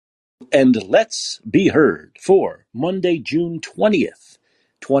And let's be heard for Monday, June 20th,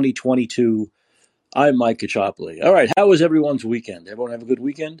 2022. I'm Mike Kachopoli. All right, how was everyone's weekend? Everyone have a good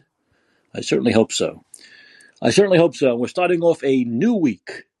weekend? I certainly hope so. We're starting off a new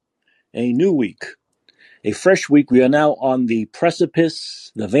week, a fresh week. We are now on the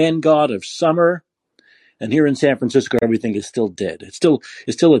precipice, the vanguard of summer. And here in San Francisco, everything is still dead. It's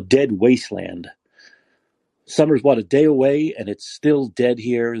still a dead wasteland. Summer's a day away, and it's still dead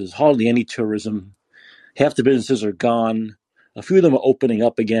here. There's hardly any tourism. Half the businesses are gone. A few of them are opening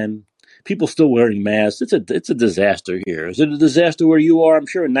up again. People still wearing masks. It's a disaster here. Is it a disaster where you are? I'm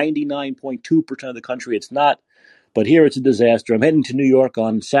sure 99.2% of the country it's not, but here it's a disaster. I'm heading to New York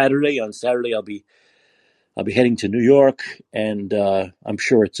on Saturday. On Saturday I'll be heading to New York, and I'm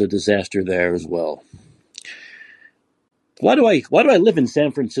sure it's a disaster there as well. Why do I live in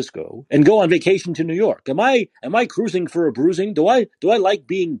San Francisco and go on vacation to New York? Am I cruising for a bruising? Do I like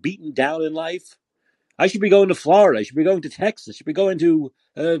being beaten down in life? I should be going to Florida. I should be going to Texas. I should be going to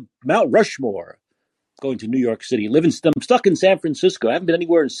Mount Rushmore. Going to New York City. I'm stuck in San Francisco. I haven't been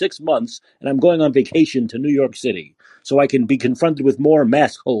anywhere in 6 months, and I'm going on vacation to New York City so I can be confronted with more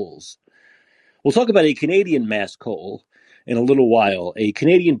mask holes. We'll talk about a Canadian mask hole in a little while. A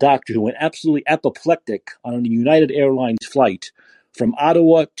Canadian doctor who went absolutely apoplectic on a United Airlines flight from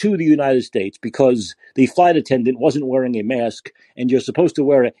Ottawa to the United States because the flight attendant wasn't wearing a mask, and you're supposed to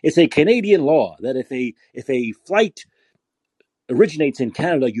wear it. It's a Canadian law that if a flight originates in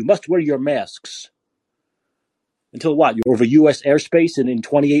Canada, you must wear your masks until what? You're over U.S. airspace, and in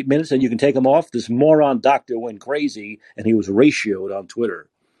 28 minutes, and you can take them off. This moron doctor went crazy, and he was ratioed on Twitter.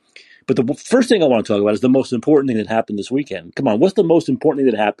 But the first thing I want to talk about is the most important thing that happened this weekend. Come on, what's the most important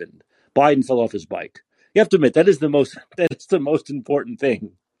thing that happened? Biden fell off his bike. You have to admit, that is the most important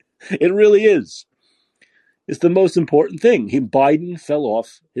thing. It really is. It's the most important thing. Biden fell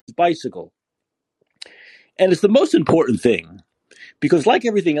off his bicycle. And it's the most important thing because like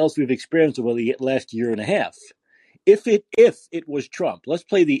everything else we've experienced over the last year and a half, if it was Trump, let's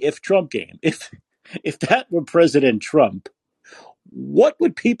play the if Trump game. If that were President Trump, what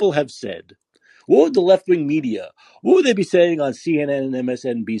would people have said? What would the left-wing media, what would they be saying on CNN and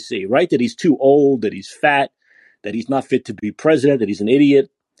MSNBC, right? That he's too old, that he's fat, that he's not fit to be president, that he's an idiot.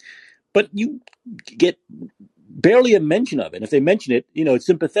 But you get barely a mention of it. If they mention it, it's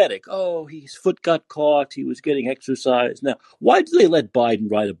sympathetic. Oh, his foot got caught. He was getting exercise. Now, why do they let Biden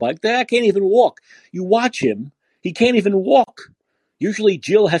ride a bike? That can't even walk. You watch him. He can't even walk. Usually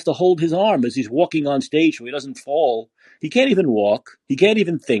Jill has to hold his arm as he's walking on stage so he doesn't fall. He can't even walk. He can't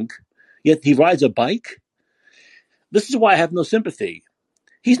even think. Yet he rides a bike. This is why I have no sympathy.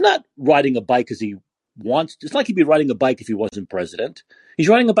 He's not riding a bike because he wants. It's like he'd be riding a bike if he wasn't president. He's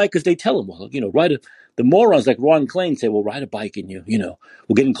riding a bike because they tell him, well, the morons like Ron Klain say, well, ride a bike and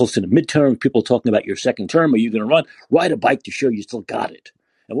we're getting close to the midterm. People talking about your second term. Are you going to run? Ride a bike to show you still got it.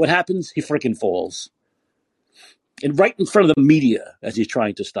 And what happens? He freaking falls. And right in front of the media as he's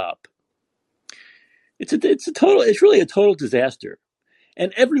trying to stop. It's really a total disaster.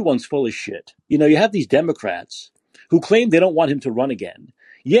 And everyone's full of shit. You have these Democrats who claim they don't want him to run again.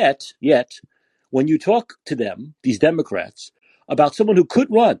 Yet, when you talk to them, these Democrats, about someone who could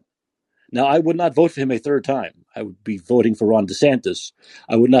run. Now, I would not vote for him a third time. I would be voting for Ron DeSantis.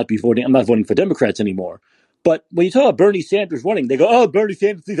 I'm not voting for Democrats anymore. But when you talk about Bernie Sanders running, they go, oh, Bernie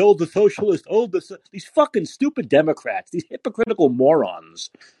Sanders, these old socialists, these fucking stupid Democrats, these hypocritical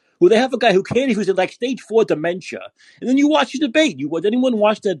morons, who they have a guy who who's in like stage 4 dementia. And then you watch the debate. Did anyone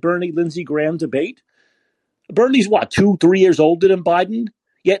watch that Lindsey Graham debate? Bernie's 2-3 years older than Biden,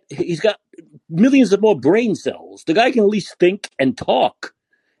 yet he's got millions of more brain cells. The guy can at least think and talk.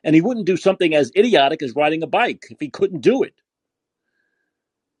 And he wouldn't do something as idiotic as riding a bike if he couldn't do it.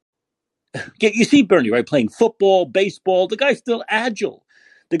 You see Bernie, right, playing football, baseball. The guy's still agile.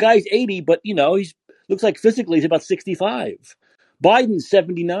 The guy's 80, but, he looks like physically he's about 65. Biden's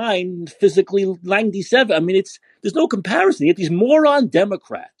 79, physically 97. I mean, there's no comparison. Yet these moron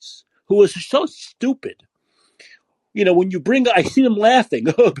Democrats who are so stupid. When I see them laughing.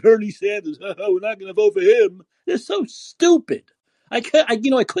 Oh, Bernie Sanders. Oh, we're not going to vote for him. They're so stupid. I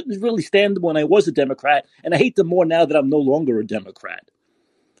couldn't really stand them when I was a Democrat, and I hate them more now that I'm no longer a Democrat.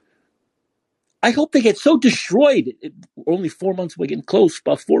 I hope they get so destroyed. We're only 4 months away, getting close,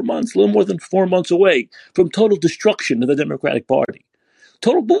 about 4 months, a little more than 4 months away from total destruction of the Democratic Party.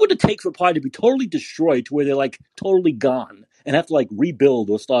 What would it take for a party to be totally destroyed to where they're like totally gone and have to like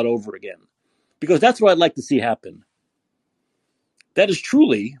rebuild or start over again? Because that's what I'd like to see happen. That is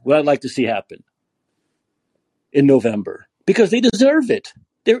truly what I'd like to see happen in November. Because they deserve it.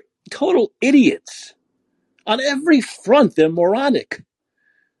 They're total idiots. On every front, they're moronic.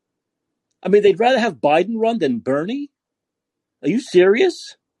 I mean, they'd rather have Biden run than Bernie? Are you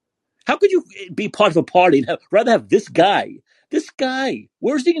serious? How could you be part of a party and rather have this guy? This guy,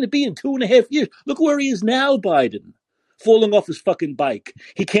 where's he going to be in 2.5 years? Look where he is now, Biden. Falling off his fucking bike.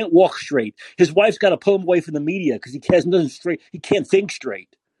 He can't walk straight. His wife's got to pull him away from the media because he can't nothing straight. He can't think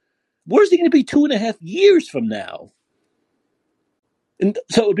straight. Where's he going to be 2.5 years from now? And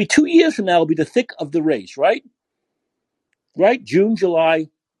so it would be 2 years from now. It'll be the thick of the race, right? Right? June, July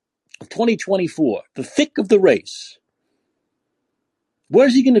of 2024. The thick of the race.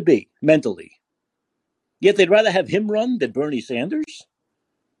 Where's he going to be mentally? Yet they'd rather have him run than Bernie Sanders?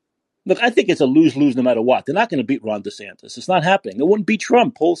 Look, I think it's a lose-lose no matter what. They're not going to beat Ron DeSantis. It's not happening. They won't beat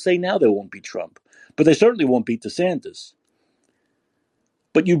Trump. Polls say now they won't beat Trump. But they certainly won't beat DeSantis.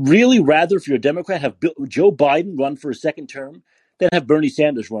 But you'd really rather, if you're a Democrat, have Joe Biden run for a second term than have Bernie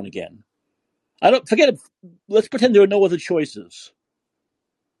Sanders run again. Forget it. Let's pretend there are no other choices.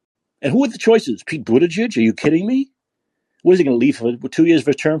 And who are the choices? Pete Buttigieg? Are you kidding me? What is he going to leave for 2 years of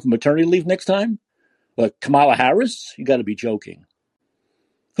a term for maternity leave next time? Kamala Harris? You got to be joking.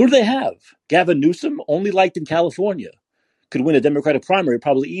 Who do they have? Gavin Newsom, only liked in California. Could win a Democratic primary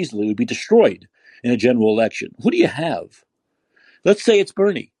probably easily. Would be destroyed in a general election. Who do you have? Let's say it's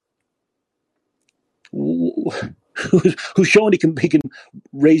Bernie. Who's showing he can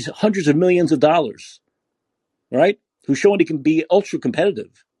raise hundreds of millions of dollars. Right? Who's showing he can be ultra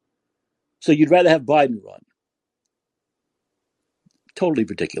competitive. So you'd rather have Biden run. Totally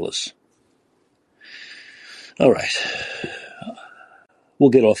ridiculous. All right. We'll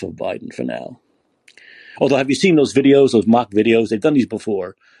get off of Biden for now. Although, have you seen those videos, those mock videos? They've done these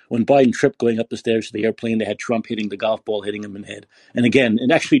before. When Biden tripped going up the stairs to the airplane, they had Trump hitting the golf ball, hitting him in the head. And again,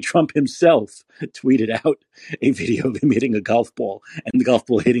 and actually Trump himself tweeted out a video of him hitting a golf ball and the golf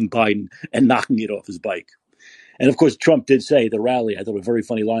ball hitting Biden and knocking it off his bike. And of course, Trump did say at the rally, I thought a very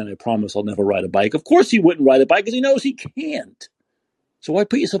funny line, I promise I'll never ride a bike. Of course he wouldn't ride a bike because he knows he can't. So why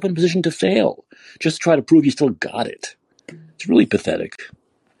put yourself in a position to fail? Just try to prove you still got it. It's really pathetic.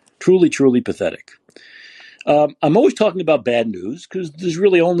 Truly, truly pathetic. I'm always talking about bad news because there's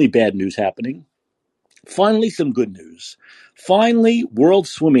really only bad news happening. Finally, some good news. Finally, World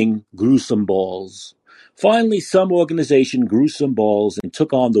Swimming grew some balls. Finally, some organization grew some balls and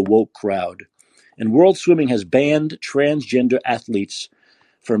took on the woke crowd. And World Swimming has banned transgender athletes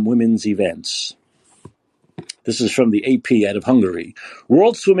from women's events. This is from the AP out of Hungary.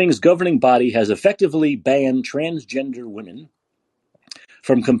 World Swimming's governing body has effectively banned transgender women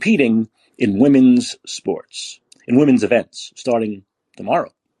from competing in women's sports, in women's events, starting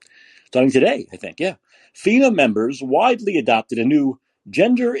today, I think, yeah. FINA members widely adopted a new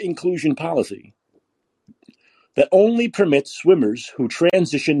gender inclusion policy that only permits swimmers who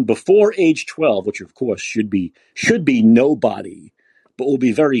transition before age 12, which of course should be nobody, but will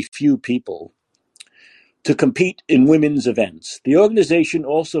be very few people, to compete in women's events. The organization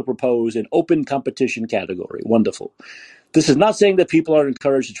also proposed an open competition category. Wonderful. This is not saying that people are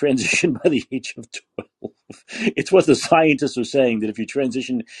encouraged to transition by the age of 12. It's what the scientists are saying, that if you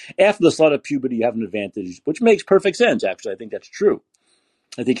transition after the start of puberty, you have an advantage, which makes perfect sense, actually. I think that's true.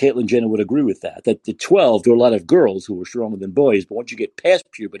 I think Caitlyn Jenner would agree with that. That at 12, there are a lot of girls who are stronger than boys, but once you get past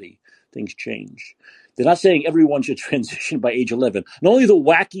puberty, things change. They're not saying everyone should transition by age 11. Not only the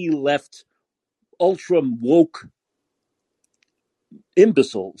wacky left, ultra woke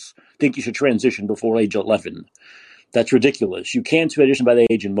imbeciles think you should transition before age 11. That's ridiculous. You can't transition by the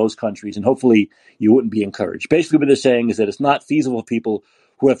age in most countries, and hopefully you wouldn't be encouraged. Basically, what they're saying is that it's not feasible for people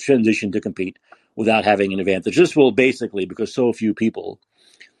who have transitioned to compete without having an advantage. This will basically, because so few people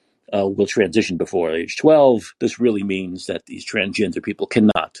will transition before age 12, this really means that these transgender people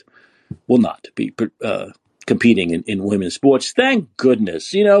will not be competing in women's sports. Thank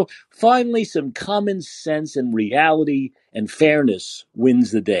goodness. Finally some common sense and reality and fairness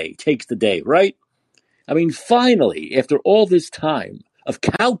wins the day, takes the day, right? I mean, finally, after all this time of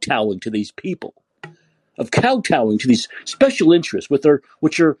kowtowing to these people, of kowtowing to these special interests,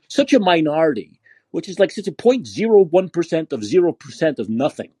 which are such a minority, which is like such a 0.01% of 0% of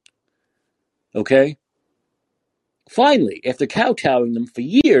nothing. Okay? Finally, after kowtowing them for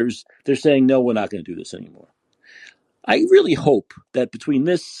years, they're saying, no, we're not going to do this anymore. I really hope that between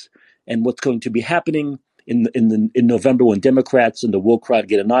this and what's going to be happening in November when Democrats and the woke crowd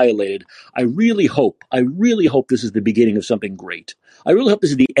get annihilated, I really hope this is the beginning of something great. I really hope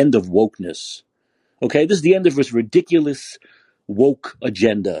this is the end of wokeness. Okay? This is the end of this ridiculous woke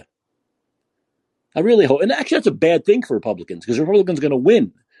agenda. I really hope. And actually, that's a bad thing for Republicans, because Republicans are going to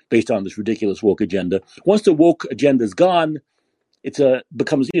win based on this ridiculous woke agenda. Once the woke agenda is gone, it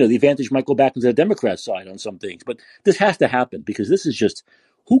becomes, the advantage might go back into the Democrat side on some things. But this has to happen, because this is just,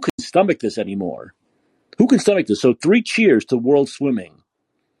 who can stomach this anymore. Who can stomach this? So 3 cheers to World Swimming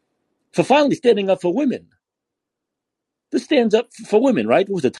for finally standing up for women. This stands up for women, right?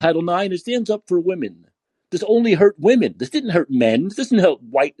 What was it, Title IX? It stands up for women. This only hurt women. This didn't hurt men. This didn't hurt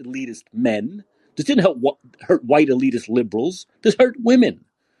white elitist men. This didn't hurt white elitist liberals. This hurt women.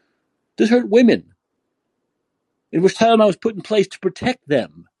 This hurt women. In which Title IX was put in place to protect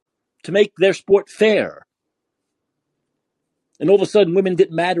them, to make their sport fair. And all of a sudden, women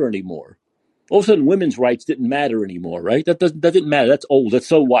didn't matter anymore. All of a sudden, women's rights didn't matter anymore, right? That didn't matter. That's old. That's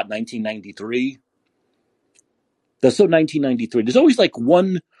so what, 1993? That's so 1993. There's always like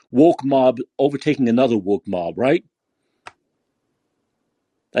one woke mob overtaking another woke mob, right?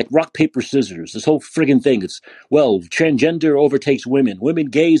 Like rock, paper, scissors. This whole friggin' thing. It's, well, transgender overtakes women. Women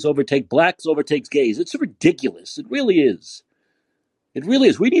gays overtake blacks, overtakes gays. It's ridiculous. It really is. It really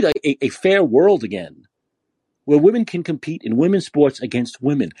is. We need a fair world again, where women can compete in women's sports against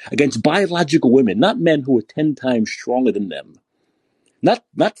women, against biological women, not men who are 10 times stronger than them. Not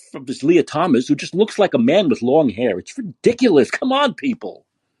from this Leah Thomas, who just looks like a man with long hair. It's ridiculous. Come on, people.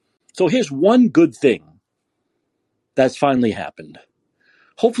 So here's one good thing that's finally happened.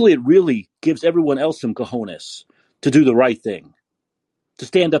 Hopefully it really gives everyone else some cojones to do the right thing, to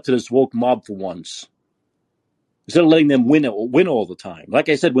stand up to this woke mob for once, instead of letting them win all the time. Like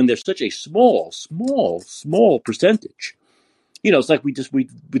I said, when there's such a small percentage. You know, it's like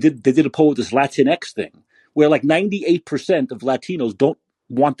they did a poll with this Latinx thing, where like 98% of Latinos don't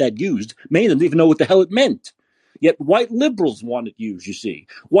want that used. Many of them didn't even know what the hell it meant. Yet white liberals want it used, you see.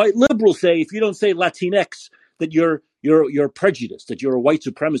 White liberals say if you don't say Latinx, that you're prejudiced, that you're a white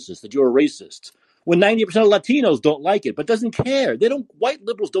supremacist, that you're a racist. When 90% of Latinos don't like it, but doesn't care. White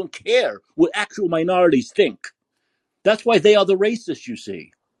liberals don't care what actual minorities think. That's why they are the racists, you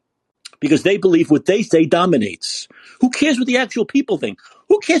see. Because they believe what they say dominates. Who cares what the actual people think?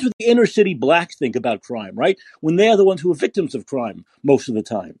 Who cares what the inner city blacks think about crime, right? When they're the ones who are victims of crime most of the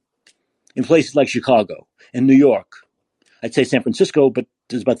time. In places like Chicago and New York. I'd say San Francisco, but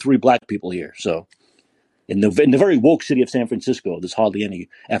there's about 3 black people here. So in the very woke city of San Francisco, there's hardly any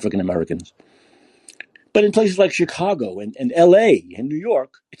African Americans. But in places like Chicago and LA and New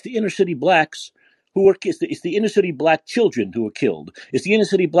York, it's the inner city blacks it's the inner city black children who are killed. It's the inner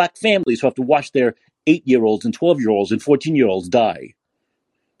city black families who have to watch their 8-year-olds and 12-year-olds and 14-year-olds die.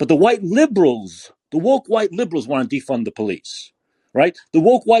 But the white liberals, the woke white liberals want to defund the police, right? The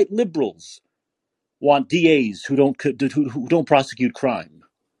woke white liberals want DAs who don't prosecute crime.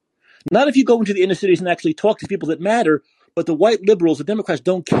 Not if you go into the inner cities and actually talk to people that matter. But the white liberals, the Democrats,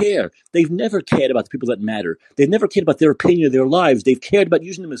 don't care. They've never cared about the people that matter. They've never cared about their opinion of their lives. They've cared about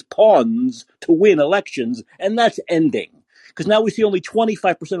using them as pawns to win elections, and that's ending. Because now we see only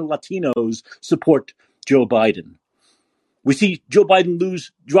 25% of Latinos support Joe Biden. We see Joe Biden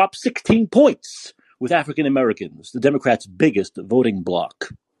drop 16 points with African Americans, the Democrats' biggest voting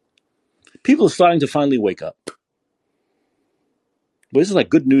bloc. People are starting to finally wake up. But this is like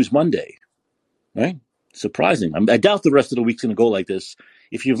Good News Monday, right? Surprising. I doubt the rest of the week's going to go like this.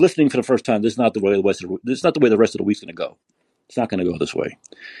 If you're listening for the first time, this is not the way the rest of the week's going to go. It's not going to go this way.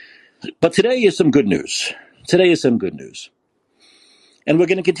 But today is some good news. And we're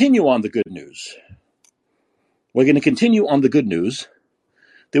going to continue on the good news.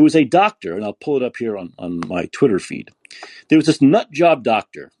 There was a doctor, and I'll pull it up here on my Twitter feed. There was this nut job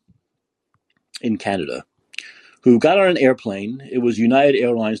doctor in Canada who got on an airplane. It was United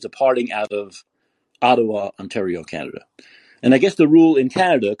Airlines departing out of Ottawa, Ontario, Canada. And I guess the rule in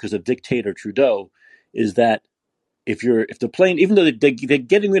Canada, because of dictator Trudeau, is that if the plane, even though they're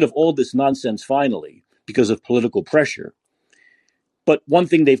getting rid of all this nonsense finally because of political pressure, but one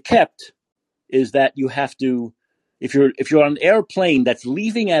thing they've kept is that you have to, if you're on an airplane that's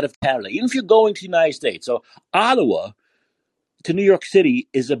leaving out of Canada, even if you're going to the United States, so Ottawa to New York City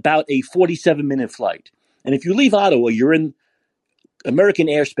is about a 47-minute flight. And if you leave Ottawa, you're in American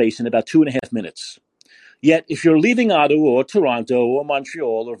airspace in about 2.5 minutes. Yet, if you're leaving Ottawa or Toronto or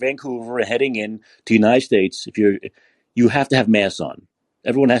Montreal or Vancouver and heading in to the United States, you have to have masks on.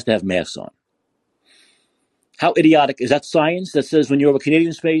 Everyone has to have masks on. How idiotic is that? Science that says when you're over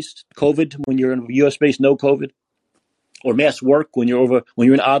Canadian space, COVID; when you're in U.S. space, no COVID, or masks work when you're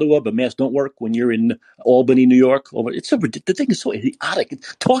in Ottawa, but masks don't work when you're in Albany, New York. The thing is so idiotic.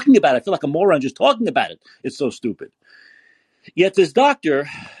 Talking about it, I feel like a moron just talking about it. It's so stupid. Yet this doctor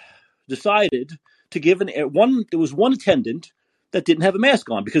decided to give there was one attendant that didn't have a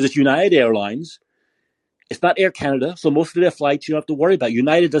mask on because it's United Airlines. It's not Air Canada, so most of their flights you don't have to worry about.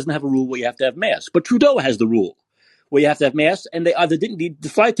 United doesn't have a rule where you have to have masks, but Trudeau has the rule where you have to have masks, and they either didn't. The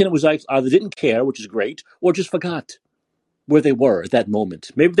flight attendant either didn't care, which is great, or just forgot. where they were at that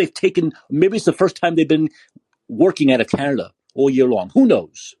moment. Maybe it's the first time they've been working out of Canada all year long. Who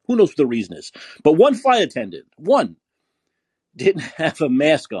knows? Who knows what the reason is? But one flight attendant, didn't have a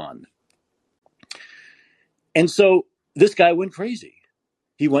mask on. And so this guy went crazy.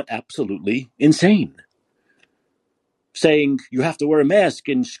 He went absolutely insane, saying you have to wear a mask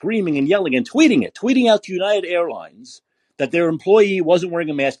and screaming and yelling and tweeting out to United Airlines that their employee wasn't wearing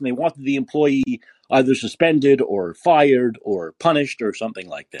a mask and they wanted the employee either suspended or fired or punished or something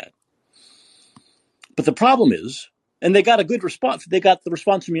like that. But the problem is, and they got a good response. The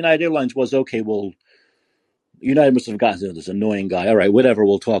response from United Airlines was, okay, well, United must have gotten this annoying guy. All right, whatever,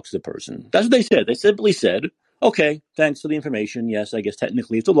 we'll talk to the person. That's what they said. They simply said, okay, thanks for the information. Yes, I guess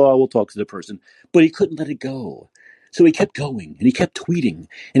technically it's a law. We'll talk to the person. But he couldn't let it go. So he kept going, and he kept tweeting,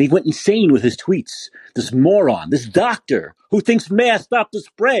 and he went insane with his tweets. This moron, this doctor who thinks masks stop the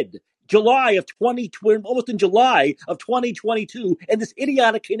spread. Almost in July of 2022, and this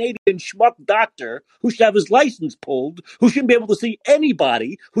idiotic Canadian schmuck doctor who should have his license pulled, who shouldn't be able to see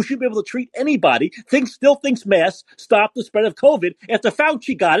anybody, who shouldn't be able to treat anybody, still thinks masks stop the spread of COVID after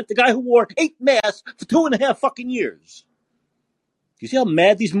Fauci got it, the guy who wore 8 masks for 2.5 fucking years. You see how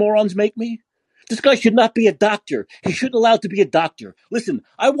mad these morons make me? This guy should not be a doctor. He shouldn't allow to be a doctor. Listen,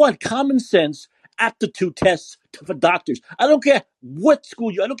 I want common sense aptitude tests for doctors. I don't care what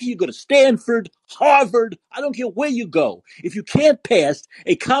school I don't care you go to Stanford, Harvard. I don't care where you go. If you can't pass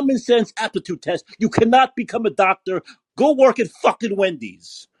a common sense aptitude test, you cannot become a doctor. Go work at fucking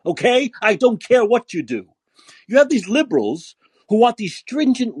Wendy's. Okay? I don't care what you do. You have these liberals who want these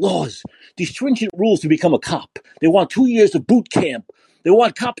stringent laws, these stringent rules to become a cop. They want 2 years of boot camp. They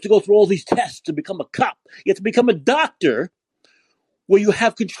want cops to go through all these tests to become a cop. You have to become a doctor where you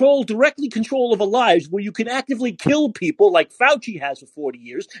have directly control over lives, where you can actively kill people like Fauci has for 40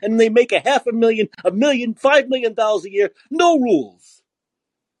 years, and they make $500,000, $1 million a year. No rules.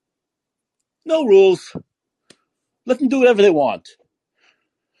 No rules. Let them do whatever they want.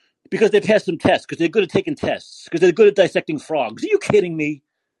 Because they pass some tests, because they're good at taking tests, because they're good at dissecting frogs. Are you kidding me?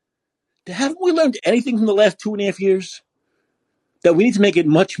 Haven't we learned anything from the last 2.5 years? That we need to make it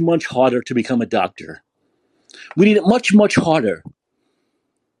much, much harder to become a doctor. We need it much, much harder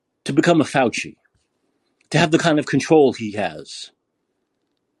to become a Fauci, to have the kind of control he has.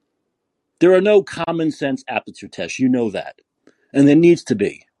 There are no common sense aptitude tests. You know that. And there needs to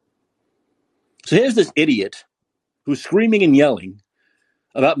be. So here's this idiot who's screaming and yelling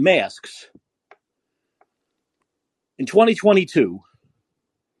about masks in 2022,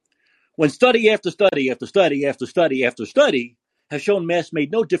 when study after study after study after study after study has shown masks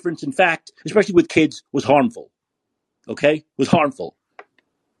made no difference. In fact, especially with kids, was harmful. Okay? Was harmful.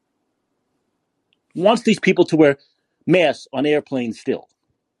 Wants these people to wear masks on airplanes still.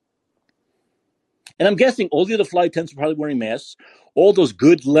 And I'm guessing all the other flight attendants are probably wearing masks. All those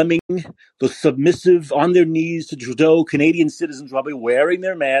good lemming, those submissive, on their knees to Trudeau, Canadian citizens probably wearing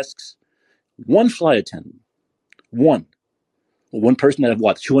their masks. One flight attendant, one person out of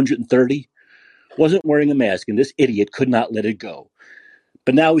 230, wasn't wearing a mask, and this idiot could not let it go.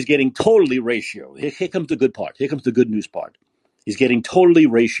 But now he's getting totally ratioed. Here comes the good part. Here comes the good news part. He's getting totally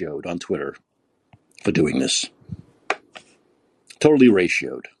ratioed on Twitter for doing this. Totally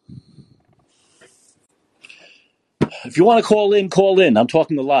ratioed. If you want to call in, call in. I'm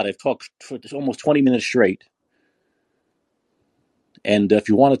talking a lot. I've talked for almost 20 minutes straight. And if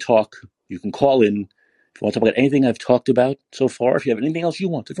you want to talk, you can call in. If you want to talk about anything I've talked about so far, if you have anything else you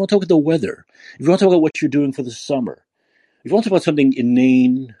want, if you want to talk about the weather, if you want to talk about what you're doing for the summer, if you want to talk about something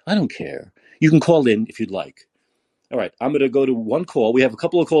inane, I don't care. You can call in if you'd like. All right, I'm going to go to one call. We have a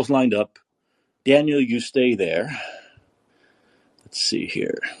couple of calls lined up. Daniel, you stay there. Let's see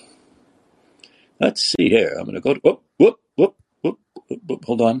here. I'm going to go to... Whoop.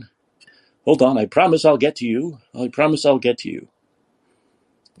 Hold on. I promise I'll get to you.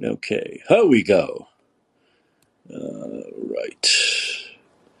 Okay, here we go. Right.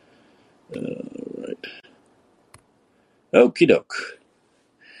 Okie doke.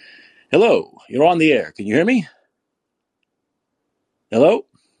 Hello, you're on the air. Can you hear me? Hello?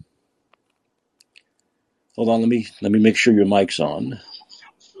 Hold on, let me make sure your mic's on.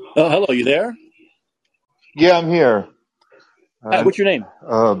 Oh, hello, you there? Yeah, I'm here. Hi, what's your name?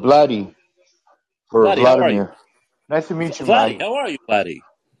 Vladdy. Vladdy, how are you? Nice to meet you, Vladdy, Mike. how are you, Vladdy?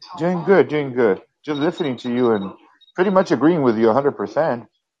 Doing good. Just listening to you and pretty much agreeing with you 100%.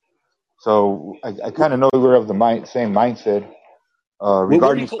 So I kind of know we're of the same mindset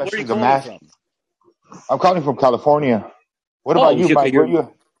regarding especially the mask. From? I'm calling from California. What about you, Mike? Where are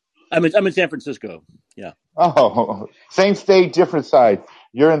you? I'm in San Francisco. Yeah. Oh, same state, different side.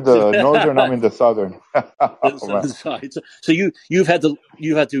 You're in the northern, I'm in the southern. Oh, So, man. so you've had to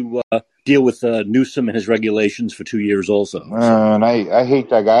deal with Newsom and his regulations for 2 years also. So Man, I hate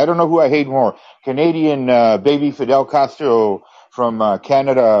that guy. I don't know who I hate more. Canadian baby Fidel Castro from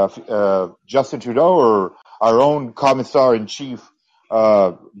Canada, Justin Trudeau, or our own Commissar in Chief,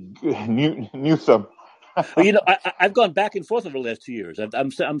 Newsom. well, I've gone back and forth over the last 2 years.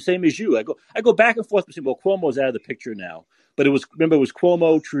 I'm same as you. I go back and forth between. Well, Cuomo's out of the picture now, but it was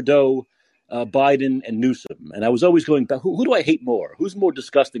Cuomo, Trudeau, Biden, and Newsom, and I was always going back. Who do I hate more? Who's more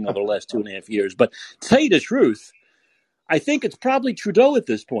disgusting over the last 2.5 years? But to tell you the truth, I think it's probably Trudeau at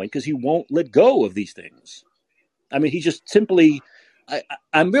this point because he won't let go of these things. I mean, he just simply.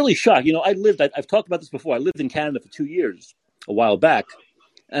 I'm really shocked. I've talked about this before. I lived in Canada for 2 years a while back,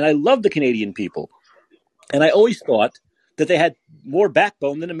 and I love the Canadian people. And I always thought that they had more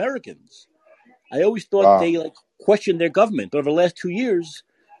backbone than Americans. I always thought Wow. they questioned their government. But over the last 2 years,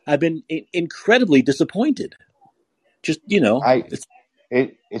 I've been incredibly disappointed. Just it's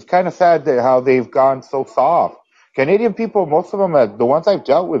It's kind of sad that how they've gone so soft. Canadian people, most of them, the ones I've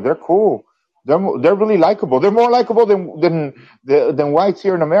dealt with, they're cool. They're really likable. They're more likable than whites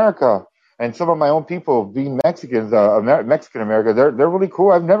here in America. And some of my own people, being Mexicans, Mexican America, they're really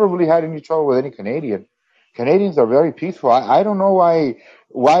cool. I've never really had any trouble with any Canadian. Canadians are very peaceful. I don't know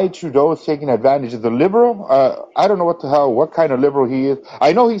why Trudeau is taking advantage of the liberal. I don't know what kind of liberal he is.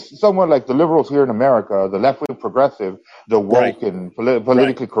 I know he's somewhat like the liberals here in America, the left wing progressive, the right, woke and right.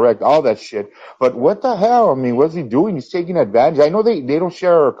 politically correct, all that shit. But what the hell? I mean, what's he doing? He's taking advantage. I know they don't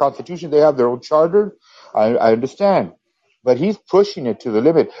share a constitution. They have their own charter. I understand. But he's pushing it to the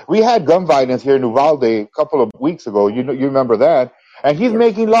limit. We had gun violence here in Uvalde a couple of weeks ago. You remember that? And he's Sure.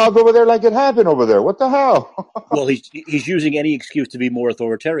 making laws over there like it happened over there. What the hell? Well, he's using any excuse to be more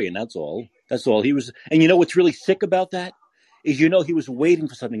authoritarian. That's all. That's all. He was, and what's really sick about that is he was waiting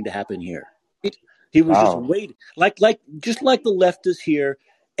for something to happen here. He was just Wow. waiting, just like the leftists here.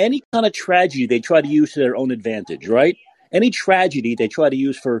 Any kind of tragedy they try to use to their own advantage, right? Any tragedy they try to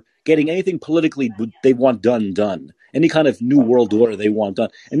use for getting anything politically they want done. Any kind of new world order they want done,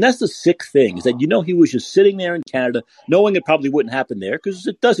 and that's the sick thing is that he was just sitting there in Canada, knowing it probably wouldn't happen there because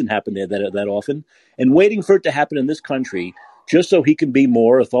it doesn't happen there that often, and waiting for it to happen in this country just so he can be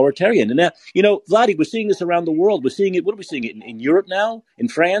more authoritarian. And now, Vladi, we're seeing this around the world. We're seeing it. What are we seeing it in Europe now? In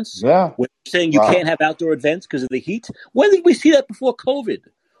France, Yeah. where they're saying you can't Wow. have outdoor events because of the heat. When did we see that before COVID?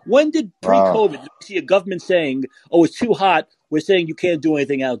 When did Wow. pre-COVID did we see a government saying, "Oh, it's too hot. We're saying you can't do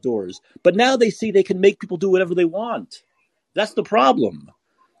anything outdoors"? But now they see they can make people do whatever they want. That's the problem.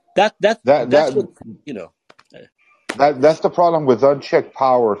 That That's that what you know. that's the problem with unchecked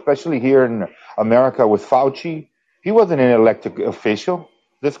power, especially here in America with Fauci. He wasn't an elected official.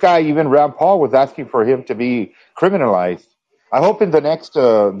 This guy, even Rand Paul, was asking for him to be criminalized. I hope in the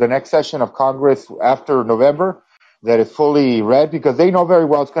next session of Congress after November that it's fully red because they know very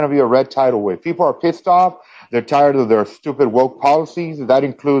well it's going to be a red tidal wave. People are pissed off. They're tired of their stupid woke policies. That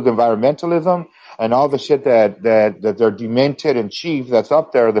includes environmentalism and all the shit that their demented and chief that's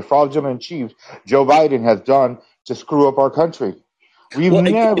up there, the fraudulent chief Joe Biden has done to screw up our country. We've Well,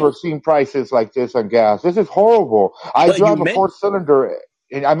 never seen prices like this on gas. This is horrible. I well, and you drive a meant four-cylinder,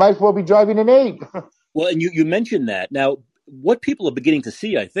 and I might as well be driving an eight. well, and you mentioned that. Now, what people are beginning to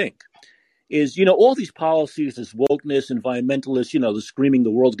see, I think, is all these policies, this wokeness, environmentalists, they're screaming the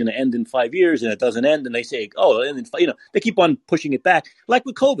world's going to end in 5 years and it doesn't end, and they say, oh, and they keep on pushing it back, like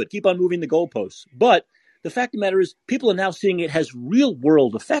with COVID, keep on moving the goalposts. But the fact of the matter is, people are now seeing it has real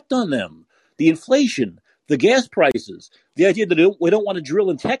world effect on them. The inflation, the gas prices, the idea that we don't want to drill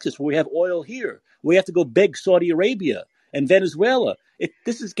in Texas where we have oil here, we have to go beg Saudi Arabia and Venezuela.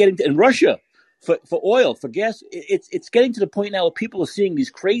 This is getting to, and Russia for oil, for gas. It's getting to the point now where people are seeing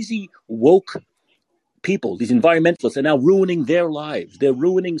these crazy woke people, these environmentalists, are now ruining their lives. They're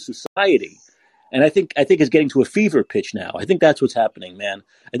ruining society, and I think it's getting to a fever pitch now. I think that's what's happening, man.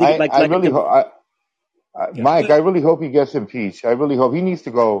 I think I really hope, yeah, Mike. I really hope he gets impeached. I really hope he needs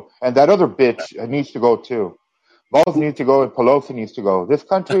to go, and that other bitch needs to go too. Both need to go, and Pelosi needs to go. This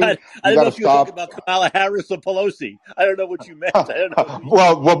country, I we don't got know to if you were talking stop. about Kamala Harris or Pelosi. I don't know what you meant. I don't know.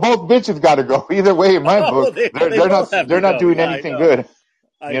 well, both bitches got to go. Either way, in my Oh, book, they they're not both have they're to not go. doing Yeah, I anything know. good.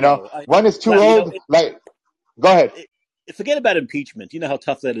 I know. One is too Glad, old. Like, go ahead. forget about impeachment. You know how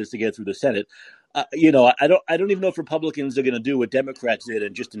tough that is to get through the Senate. I don't even know if Republicans are going to do what Democrats did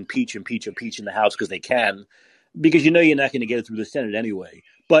and just impeach in the House because they can, because you're not going to get it through the Senate anyway.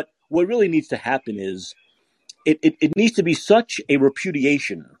 But what really needs to happen is it needs to be such a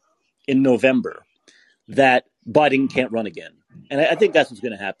repudiation in November that Biden can't run again. And I think that's what's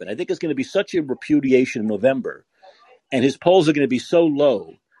going to happen. I think it's going to be such a repudiation in November, and his polls are going to be so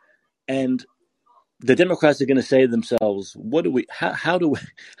low, and the Democrats are going to say to themselves, how do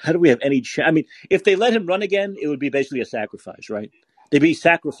we have any chance? I mean, if they let him run again, it would be basically a sacrifice, right? They'd be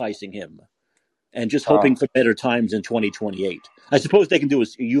sacrificing him and just hoping for better times in 2028. I suppose they can do a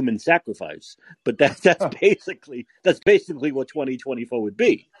human sacrifice, but that's basically what 2024 would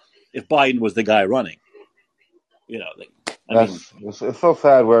be if Biden was the guy running. It's so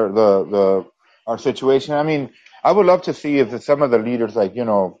sad where our situation. I mean, I would love to see if some of the leaders, like,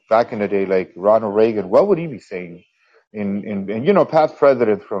 back in the day, like Ronald Reagan, what would he be saying? In past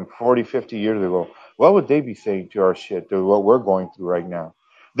presidents from 40, 50 years ago, what would they be saying to our shit, to what we're going through right now?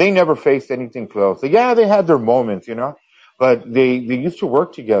 They never faced anything close. Yeah, they had their moments, but they used to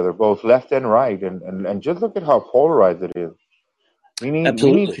work together, both left and right, and just look at how polarized it is. We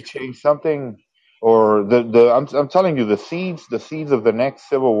need to change something, or I'm telling you, the seeds of the next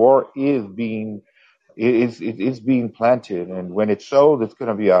civil war is being planted, and when it's sowed, it's going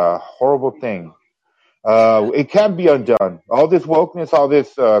to be a horrible thing. It can be undone. All this wokeness, all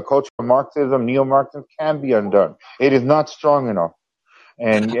this cultural Marxism, neo-Marxism can be undone. It is not strong enough,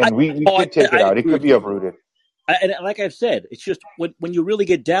 and we could take it out. It could be uprooted. And like I've said, it's just when you really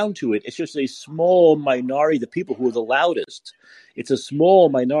get down to it, it's just a small minority of the people who are the loudest. It's a small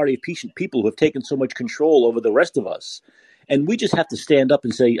minority of people who have taken so much control over the rest of us, and we just have to stand up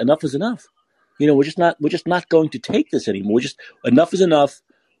and say enough is enough. We're just not going to take this anymore. Enough is enough.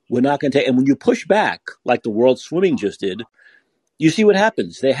 We're not going to take. And when you push back, like the World Swimming just did, you see what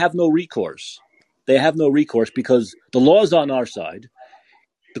happens. They have no recourse. They have no recourse because the law is on our side,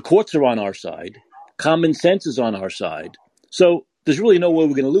 the courts are on our side. Common sense is on our side. So there's really no way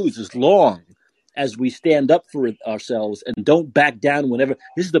we're going to lose as long as we stand up for ourselves and don't back down whenever.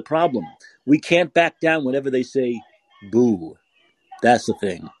 This is the problem. We can't back down whenever they say boo. That's the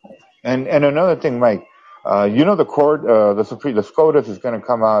thing. And another thing, Mike, the court, the SCOTUS is going to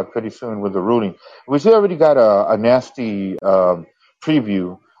come out pretty soon with the ruling. We've already got a nasty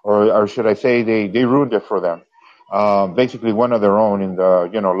preview, or should I say they ruined it for them. Basically one of their own in the,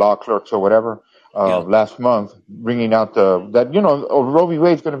 law clerks or whatever. Last month, bringing out Roe v.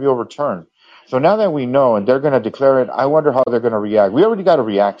 Wade is going to be overturned. So now that we know and they're going to declare it, I wonder how they're going to react. We already got a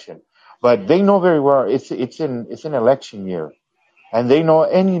reaction, but they know very well it's an election year, and they know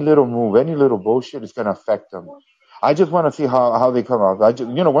any little move, any little bullshit is going to affect them. I just want to see how they come out.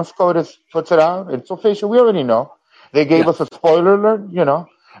 Once SCOTUS puts it out, it's official. We already know. They gave us a spoiler alert,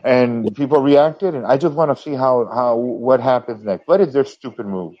 and people reacted, and I just want to see what happens next. What is their stupid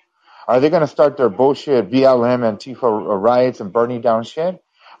move? Are they going to start their bullshit BLM and Antifa riots and burning down shit?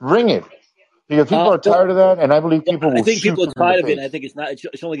 Bring it. Because people are tired of that, and I believe people will shoot them. I think people are tired of it, and I think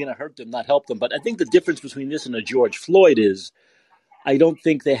it's only going to hurt them, not help them. But I think the difference between this and a George Floyd is I don't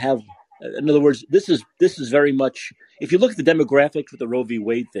think they have – in other words, this is very much – if you look at the demographics with the Roe v.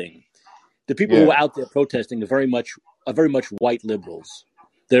 Wade thing, the people who are out there protesting are very much white liberals.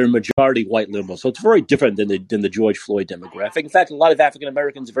 They're a majority white liberal. So it's very different than the George Floyd demographic. In fact, a lot of African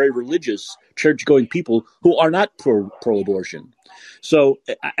Americans are very religious, church-going people who are not pro-abortion. So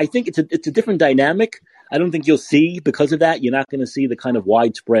I think it's a different dynamic. I don't think you'll see, because of that, you're not going to see the kind of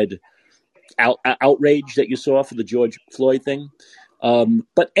widespread outrage that you saw for the George Floyd thing.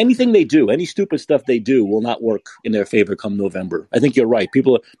 But anything they do, any stupid stuff they do, will not work in their favor come November. I think you're right.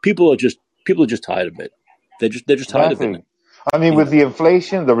 People are just tired of it. They're just tired of it. I mean, with the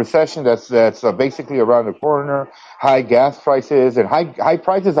inflation, the recession that's basically around the corner, high gas prices and high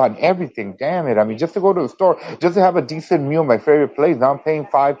prices on everything. Damn it! I mean, just to go to the store, just to have a decent meal, my favorite place. Now I'm paying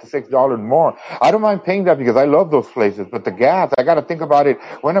 $5 to $6 more. I don't mind paying that because I love those places. But the gas, I got to think about it.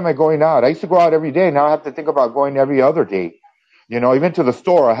 When am I going out? I used to go out every day. Now I have to think about going every other day. Even to the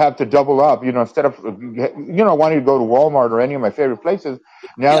store, I have to double up, instead of, wanting to go to Walmart or any of my favorite places.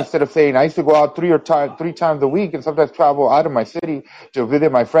 Now, instead of saying, I used to go out three times a week and sometimes travel out of my city to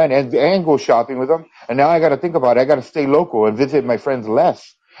visit my friend and go shopping with them. And now I got to think about it. I got to stay local and visit my friends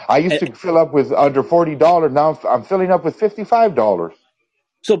less. I used to fill up with under $40. Now I'm filling up with $55.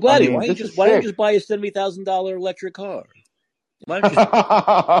 So, Blatty, why don't you just buy a $70,000 electric car? Why don't you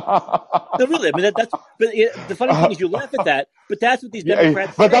no, really. I mean, that's. But the funny thing is, you laugh at that, but that's what these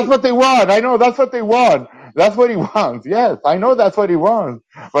Democrats. But that's what they want. I know that's what they want. That's what he wants. Yes, I know that's what he wants.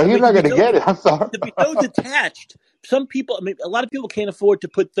 But he's not going to get it. I'm sorry. To be so detached. Some people, I mean, a lot of people can't afford to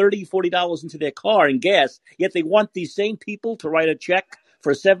put $30, $40 into their car in gas. Yet they want these same people to write a check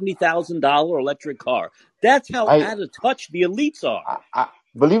for a $70,000 electric car. That's how out of touch the elites are.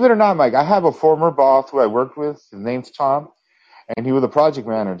 Believe it or not, Mike, I have a former boss who I worked with. His name's Tom. And he was a project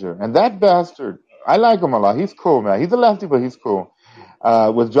manager. And that bastard, I like him a lot. He's cool, man. He's a lefty, but he's cool.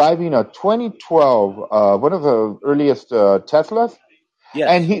 Was driving a 2012, one of the earliest Teslas. Yes.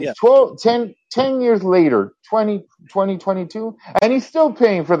 And he's 10 years later, 2022, and he's still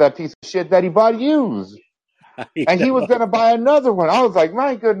paying for that piece of shit that he bought used. And he was going to buy another one. I was like,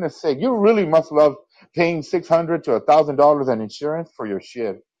 my goodness sake, you really must love paying $600 to $1,000 in insurance for your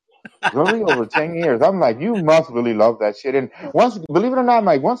shit. Really, over 10 years. I'm like, you must really love that shit. And once, believe it or not,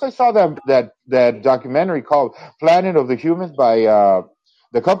 Mike, once I saw that documentary called Planet of the Humans by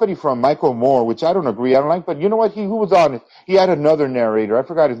the company from Michael Moore, which I don't like, but you know what? Who was on it? He had another narrator. I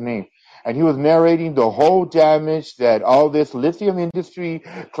forgot his name. And he was narrating the whole damage that all this lithium industry,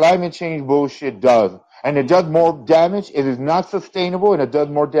 climate change bullshit does. And it does more damage. It is not sustainable, and it does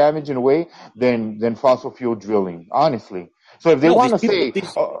more damage in a way than fossil fuel drilling, honestly. So if they want to say,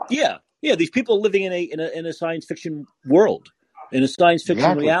 these people living in a science fiction world, in a science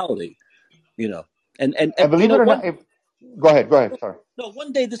fiction reality, and believe it or not, go ahead. Sorry. No,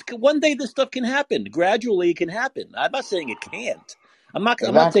 one day this stuff can happen. Gradually, it can happen. I'm not saying it can't. I'm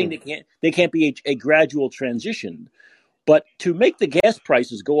not saying they can't be a gradual transition. But to make the gas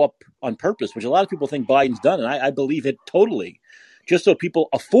prices go up on purpose, which a lot of people think Biden's done, and I believe it totally, just so people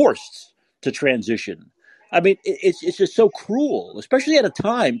are forced to transition. I mean, it's just so cruel, especially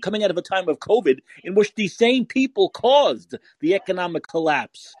coming out of a time of COVID in which these same people caused the economic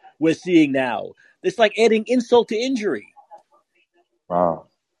collapse we're seeing now. It's like adding insult to injury. Wow.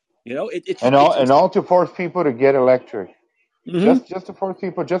 It's all to force people to get electric. Mm-hmm. Just to force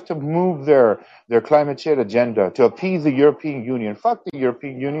people, just to move their climate change agenda, to appease the European Union. Fuck the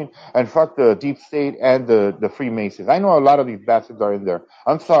European Union and fuck the deep state and the Freemasons. I know a lot of these bastards are in there.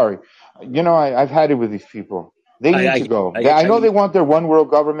 I'm sorry. I've had it with these people. They need to go. I know they want their one world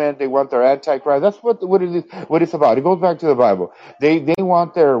government. They want their antichrist. That's what it is. What it's about. It goes back to the Bible. They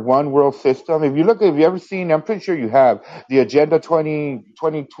want their one world system. If you ever seen, I'm pretty sure you have the Agenda 2030,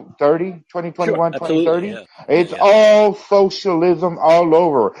 2021, 2030. Yeah. It's all socialism all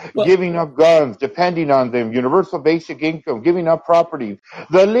over. Giving up guns, depending on them, universal basic income, giving up property.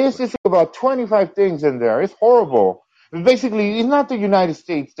 The list is about 25 things in there. It's horrible. Basically, it's not the United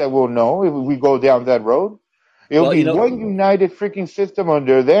States that will know if we go down that road. It'll be one united freaking system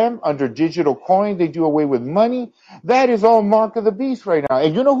under them, under digital coin. They do away with money. That is all mark of the beast right now.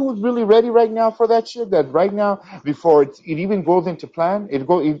 And you know who's really ready right now for that shit? That right now, before it even goes into plan, it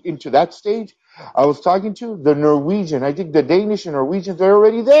goes into that stage. I was talking to the Norwegian. I think the Danish and Norwegians are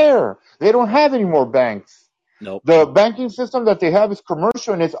already there. They don't have any more banks. Nope. The banking system that they have is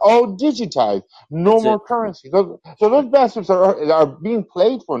commercial and it's all digitized. No more currency. So those bastards are being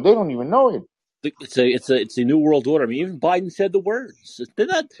played for and they don't even know it. It's a new world order. I mean, even Biden said the words. They're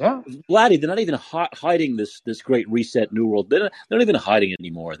not, Vladdy. They're not even hiding this great reset, new world. They're not even hiding it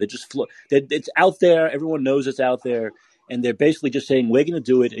anymore. They're just it's out there. Everyone knows it's out there, and they're basically just saying we're going to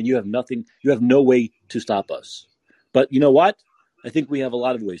do it, and you have nothing. You have no way to stop us. But you know what? I think we have a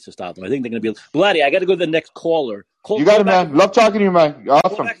lot of ways to stop them. I think they're going to be Vladdy. I got to go to the next caller. You got it, man. Love talking to you, man.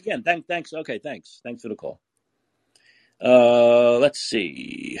 Awesome. Call back again. Thanks. Okay, thanks. Thanks for the call. Let's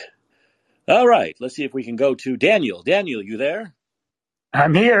see. All right, let's see if we can go to Daniel. Daniel, you there?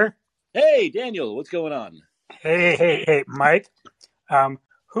 I'm here. Hey, Daniel, what's going on? Hey, Mike.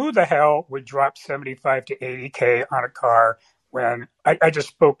 Who the hell would drop 75 to 80K on a car when I just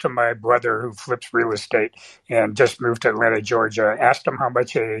spoke to my brother who flips real estate and just moved to Atlanta, Georgia. Asked him how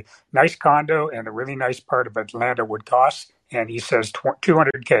much a nice condo and a really nice part of Atlanta would cost, and he says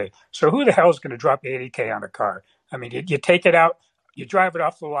 200K. So who the hell is going to drop 80K on a car? I mean, you take it out, you drive it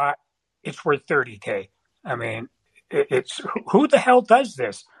off the lot, it's worth 30K. I mean, it's who the hell does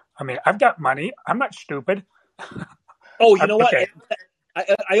this? I mean, I've got money. I'm not stupid. Oh, you know what?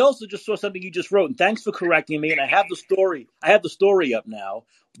 I also just saw something you just wrote, and thanks for correcting me. And I have the story. I have the story up now.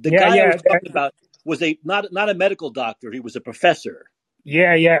 The guy I was talking about was not a medical doctor. He was a professor.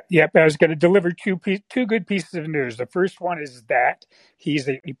 Yeah. I was going to deliver two good pieces of news. The first one is that he's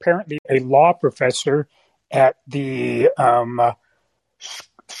apparently a law professor at the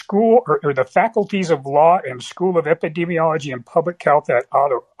School or the Faculties of Law and School of Epidemiology and Public Health at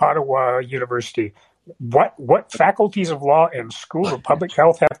Ottawa University. What faculties of law and School of Public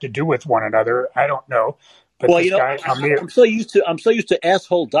Health have to do with one another? I don't know. But I'm so used to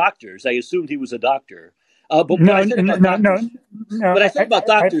asshole doctors. I assumed he was a doctor. But I said about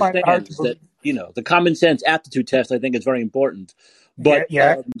doctors stands that the common sense aptitude test. I think is very important. But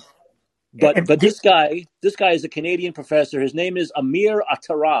But this guy is a Canadian professor. His name is Amir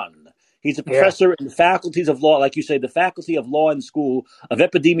Attaran. He's a professor in the faculties of law, like you say, the Faculty of Law and School of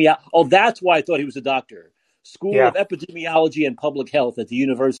Epidemiology. Oh, that's why I thought he was a doctor. School of Epidemiology and Public Health at the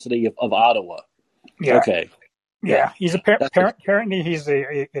University of Ottawa. Yeah. Okay. Yeah. He's apparently he's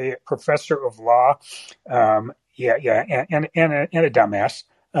a professor of law. And a dumbass.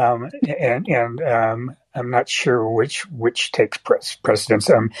 I'm not sure which takes precedence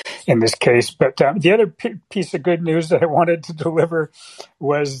in this case. But the other piece of good news that I wanted to deliver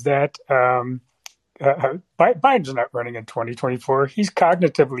was that Biden's not running in 2024. He's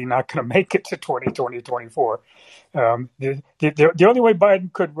cognitively not going to make it to 2024. The only way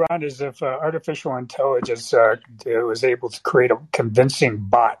Biden could run is if artificial intelligence was able to create a convincing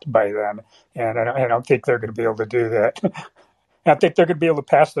bot by then, and I don't think they're going to be able to do that. I think they're going to be able to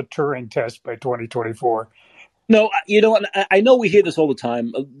pass the Turing test by 2024. No, I know we hear this all the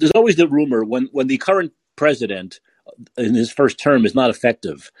time. There's always the rumor when the current president in his first term is not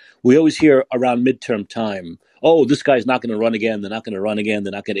effective. We always hear around midterm time, oh, this guy's not going to run again. They're not going to run again.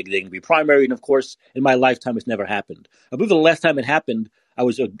 They're going to be primary. And of course, in my lifetime, it's never happened. I believe the last time it happened, I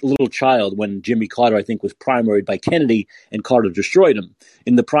was a little child when Jimmy Carter, I think, was primaried by Kennedy, and Carter destroyed him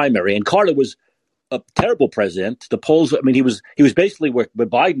in the primary. And Carter was a terrible president. The polls, I mean, he was basically where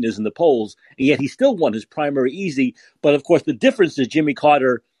Biden is in the polls, and yet he still won his primary easy. But of course, the difference is Jimmy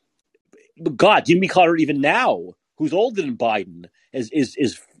Carter even now, who's older than Biden,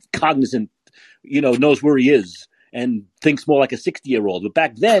 is cognizant, knows where he is and thinks more like a 60-year-old. But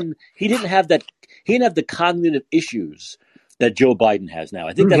back then, he didn't have that. He didn't have the cognitive issues that Joe Biden has now.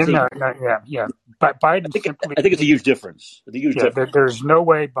 I think that's But Biden I think it's a huge difference. There's no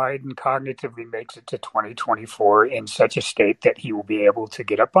way Biden cognitively makes it to 2024 in such a state that he will be able to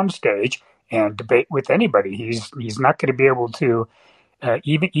get up on stage and debate with anybody. He's not going to be able to.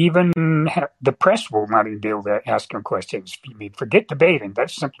 Even the press will not even be able to ask him questions. I mean, forget debating.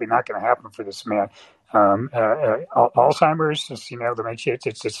 That's simply not going to happen for this man. Alzheimer's, dementia.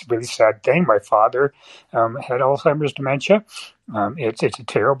 It's a really sad thing. My father had Alzheimer's dementia. It's a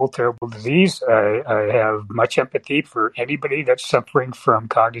terrible, terrible disease. I have much empathy for anybody that's suffering from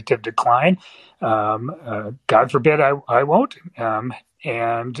cognitive decline. God forbid I won't.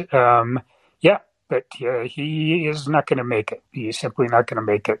 But he is not going to make it. He's simply not going to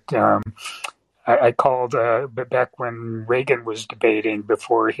make it. I called back when Reagan was debating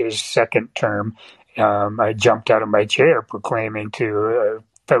before his second term. I jumped out of my chair proclaiming to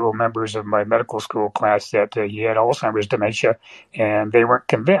fellow members of my medical school class that he had Alzheimer's dementia, and they weren't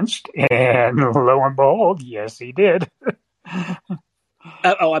convinced. And lo and behold, yes, he did.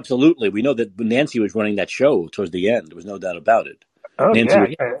 Oh, absolutely. We know that Nancy was running that show towards the end. There was no doubt about it. Oh, Nancy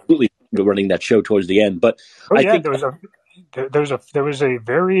was absolutely running that show towards the end. But I think there was a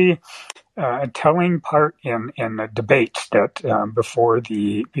very telling part in the debates that before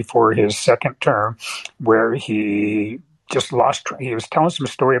his second term, where he just lost. He was telling some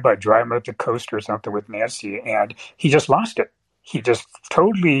story about driving up the coast or something with Nancy, and he just lost it. He just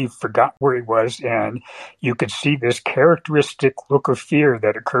totally forgot where he was, and you could see this characteristic look of fear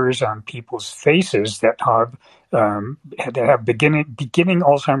that occurs on people's faces that have beginning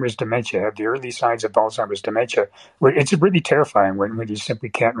Alzheimer's dementia, have the early signs of Alzheimer's dementia. It's really terrifying when you simply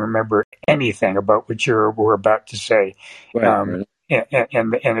can't remember anything about what you were about to say. Right.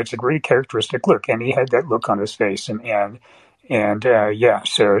 And it's a really characteristic look, and he had that look on his face,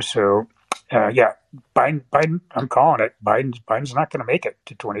 Biden, I'm calling it. Biden's not going to make it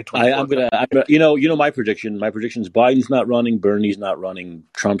to 2024. I'm gonna. My prediction. My prediction is Biden's not running, Bernie's not running,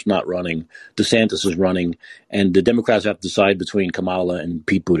 Trump's not running, DeSantis is running, and the Democrats have to decide between Kamala and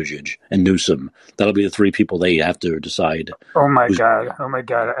Pete Buttigieg and Newsom. That'll be the three people they have to decide. Oh my God!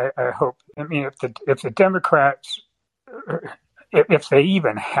 I hope. I mean, if the Democrats. If they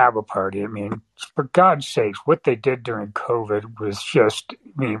even have a party, I mean, for God's sakes, what they did during COVID was just,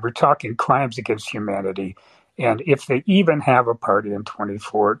 we're talking crimes against humanity. And if they even have a party in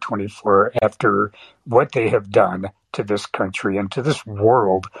 24 after what they have done to this country and to this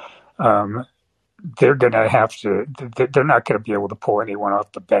world, they're going to have to, they're not going to be able to pull anyone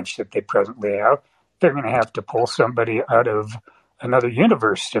off the bench that they presently have. They're going to have to pull somebody out of another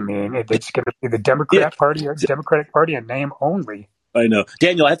universe. I mean, it's going to be the Democratic Party in name only. I know.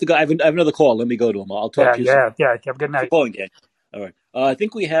 Daniel, I have to go. I have another call. Let me go to him. I'll talk to you soon. Yeah. Have a good night. Keep calling, Daniel. All right. I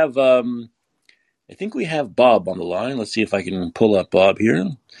think we have Bob on the line. Let's see if I can pull up Bob here.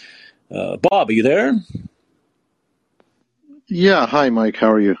 Bob, are you there? Yeah. Hi, Mike.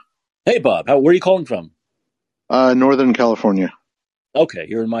 How are you? Hey, Bob. Where are you calling from? Northern California. Okay,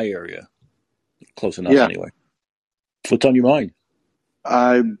 you're in my area. Close enough, anyway. What's on your mind?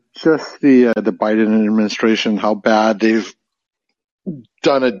 Just the Biden administration, how bad they've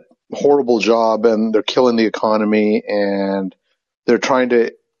done a horrible job, and they're killing the economy, and they're trying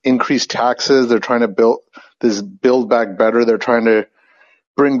to increase taxes. They're trying to build back better. They're trying to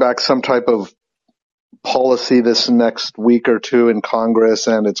bring back some type of policy this next week or two in Congress,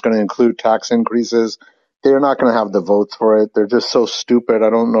 and it's going to include tax increases. They're not going to have the votes for it. They're just so stupid. I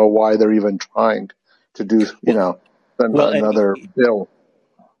don't know why they're even trying to do, another bill.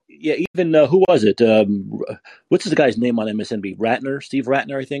 Yeah, even who was it? What's the guy's name on MSNBC? Steve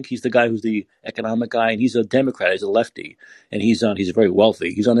Ratner, I think. He's the guy who's the economic guy, and he's a Democrat. He's a lefty, and he's very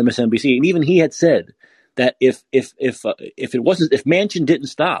wealthy. He's on MSNBC, and even he had said that if Manchin didn't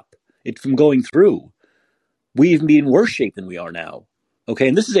stop it from going through, we'd be in worse shape than we are now. Okay,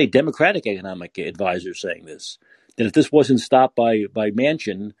 and this is a Democratic economic advisor saying this. That if this wasn't stopped by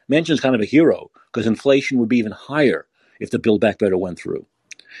Manchin's kind of a hero because inflation would be even higher if the Build Back Better went through.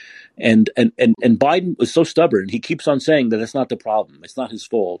 And Biden was so stubborn. He keeps on saying that it's not the problem. It's not his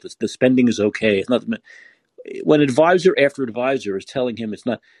fault. The spending is okay. It's not. When advisor after advisor is telling him it's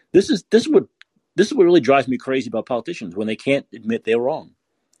not. This is what really drives me crazy about politicians, when they can't admit they're wrong.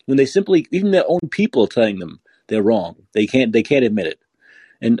 When they simply, even their own people are telling them they're wrong. They can't admit it.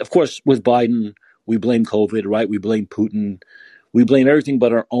 And of course, with Biden, we blame COVID, right? We blame Putin. We blame everything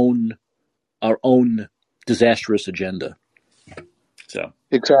but our own disastrous agenda. So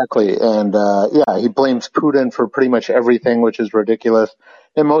exactly, and he blames Putin for pretty much everything, which is ridiculous.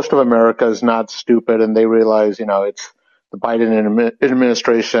 And most of America is not stupid, and they realize, it's the Biden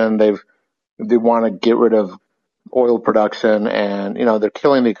administration. They want to get rid of oil production, and they're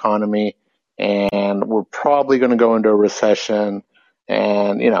killing the economy, and we're probably going to go into a recession.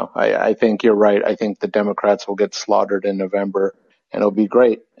 And I think you're right. I think the Democrats will get slaughtered in November, and it'll be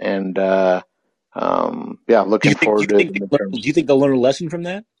great. And looking forward to it. Do you think they'll learn a lesson from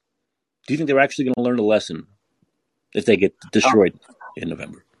that? Do you think they're actually going to learn a lesson if they get destroyed in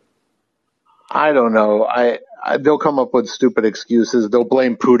November? I don't know. They'll come up with stupid excuses. They'll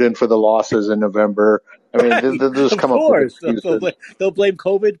blame Putin for the losses in November. I mean, they'll just come up with excuses. They'll blame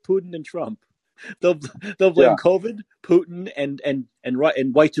COVID, Putin, and Trump. They'll blame COVID, Putin,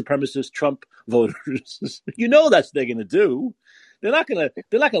 and white supremacist Trump voters. That's what they're going to do. They're not going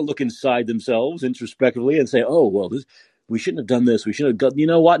to look inside themselves introspectively and say, "Oh, well, we shouldn't have done this. We should have done." You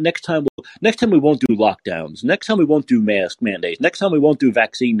know what? Next time we won't do lockdowns. Next time we won't do mask mandates. Next time we won't do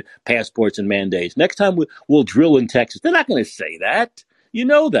vaccine passports and mandates. Next time we'll drill in Texas. They're not going to say that. You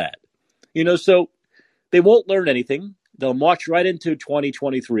know that. So they won't learn anything. They'll march right into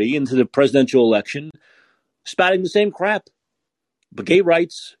 2023, into the presidential election, spouting the same crap. But gay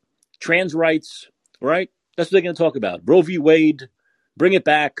rights, trans rights, right? That's what they're going to talk about. Roe v. Wade, bring it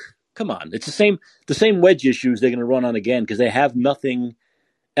back. Come on. It's the same wedge issues they're going to run on again because they have nothing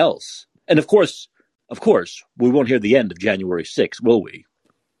else. And of course, we won't hear the end of January 6th, will we?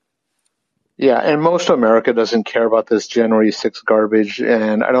 Yeah, and most of America doesn't care about this January 6th garbage,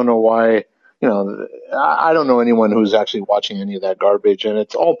 and I don't know why. I don't know anyone who's actually watching any of that garbage, and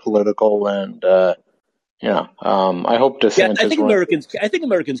it's all political. And I hope DeSantis. I think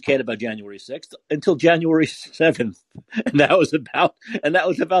Americans cared about January 6th until January 7th, and that was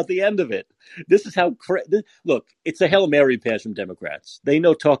about the end of it. This is how look. It's a Hail Mary pass from Democrats. They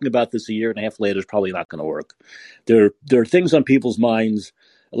know talking about this a year and a half later is probably not going to work. There are things on people's minds.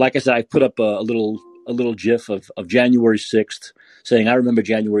 Like I said, I put up a little GIF of January 6th saying, I remember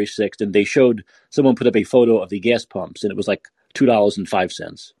January 6th. And someone put up a photo of the gas pumps and it was like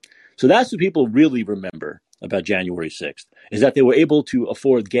 $2.05. So that's what people really remember about January 6th, is that they were able to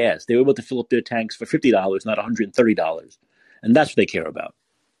afford gas. They were able to fill up their tanks for $50, not $130. And that's what they care about.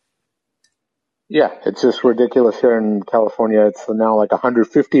 Yeah, it's just ridiculous here in California. It's now like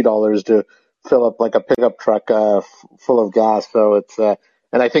 $150 to fill up like a pickup truck full of gas. So it's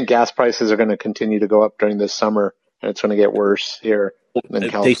and I think gas prices are going to continue to go up during this summer, and it's going to get worse here in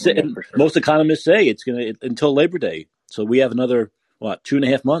California. Most economists say it's going to until Labor Day. So we have another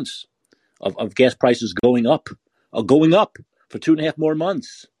 2.5 months of gas prices going up for 2.5 more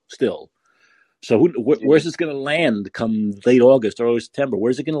months still. So where's this going to land come late August or early September?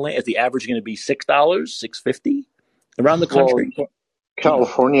 Where's it going to land? Is the average going to be $6, $6.50 around the country? Well,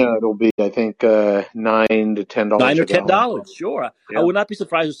 California, it'll be, I think, $9 to $10. $9 or $10, sure. Yeah. I would not be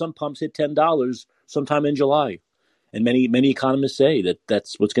surprised if some pumps hit $10 sometime in July. And many economists say that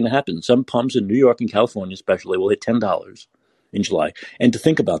that's what's going to happen. Some pumps in New York and California especially will hit $10 in July. And to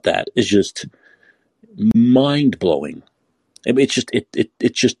think about that is just mind-blowing. I mean,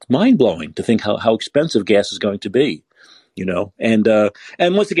 it's just mind-blowing to think how expensive gas is going to be, And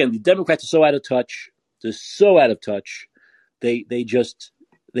once again, the Democrats are so out of touch. They're so out of touch. They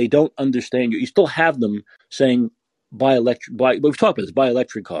don't understand. You still have them saying we've talked about this, buy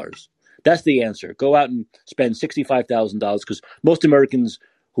electric cars. That's the answer. Go out and spend $65,000 because most Americans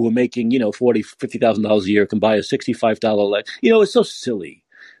who are making $40,000, $50,000 a year can buy a $65 electric. It's so silly.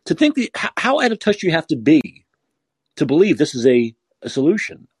 To think how out of touch do you have to be to believe this is a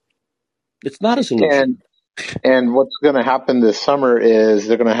solution? It's not a solution. And what's going to happen this summer is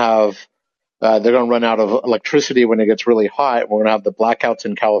they're going to run out of electricity when it gets really hot. We're going to have the blackouts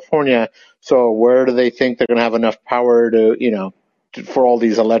in California. So where do they think they're going to have enough power for all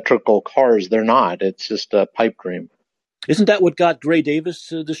these electrical cars? They're not. It's just a pipe dream. Isn't that what got Gray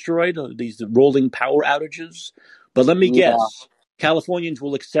Davis destroyed? These rolling power outages? But let me guess, Californians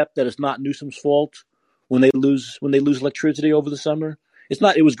will accept that it's not Newsom's fault when they lose electricity over the summer.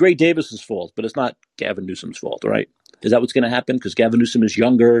 It was Gray Davis's fault, but it's not Gavin Newsom's fault, right? Is that what's going to happen? Because Gavin Newsom is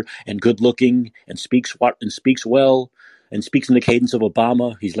younger and good looking and speaks well and speaks in the cadence of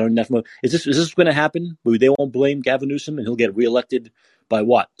Obama. He's learned that from. Is this going to happen? They won't blame Gavin Newsom and he'll get reelected by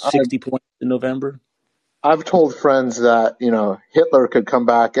what, 60 points in November? I've told friends that, Hitler could come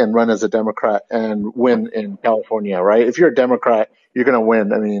back and run as a Democrat and win in California, right? If you're a Democrat, you're going to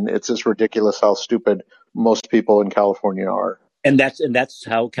win. I mean, it's just ridiculous how stupid most people in California are. And that's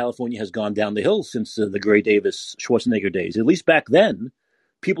how California has gone down the hill since the Gray Davis Schwarzenegger days. At least back then,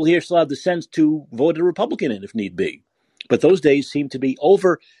 people here still had the sense to vote a Republican in if need be. But those days seem to be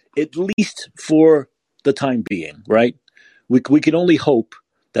over, at least for the time being, right? We can only hope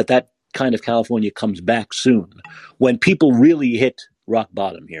that kind of California comes back soon, when people really hit rock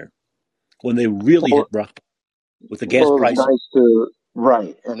bottom here, when they really hit rock bottom with the gas prices.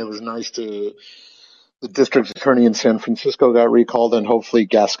 Right, and it was nice to. The district attorney in San Francisco got recalled, and hopefully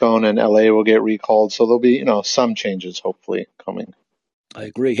Gascon and LA will get recalled. So there'll be, some changes hopefully coming. I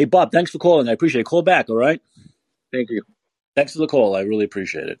agree. Hey, Bob, thanks for calling. I appreciate it. Call back, all right? Thank you. Thanks for the call. I really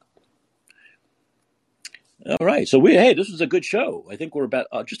appreciate it. All right. So this was a good show. I think we're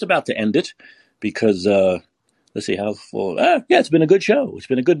just about to end it because let's see how full. It's been a good show. It's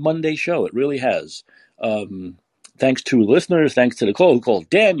been a good Monday show. It really has. Thanks to listeners, thanks to the call who called.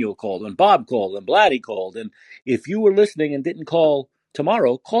 Daniel called, and Bob called, and Blatty called. And if you were listening and didn't call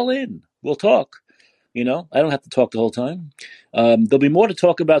tomorrow, call in. We'll talk. I don't have to talk the whole time. There'll be more to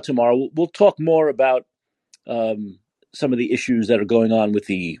talk about tomorrow. We'll talk more about some of the issues that are going on with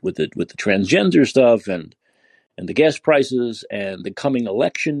the transgender stuff and the gas prices and the coming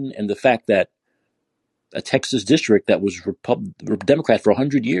election and the fact that a Texas district that was Democrat for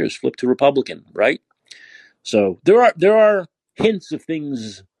 100 years flipped to Republican, right? So there are hints of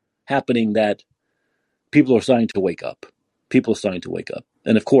things happening that people are starting to wake up. People are starting to wake up.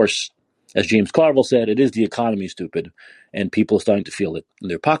 And of course, as James Carville said, it is the economy, stupid, and people are starting to feel it in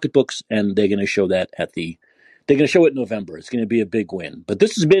their pocketbooks, and they're going to show that they're going to show it in November. It's going to be a big win. But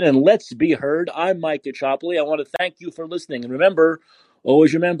this has been and Let's Be Heard. I'm Mike DeChopoli. I want to thank you for listening. And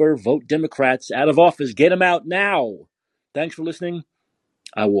always remember, vote Democrats out of office. Get them out now. Thanks for listening.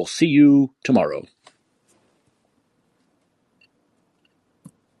 I will see you tomorrow.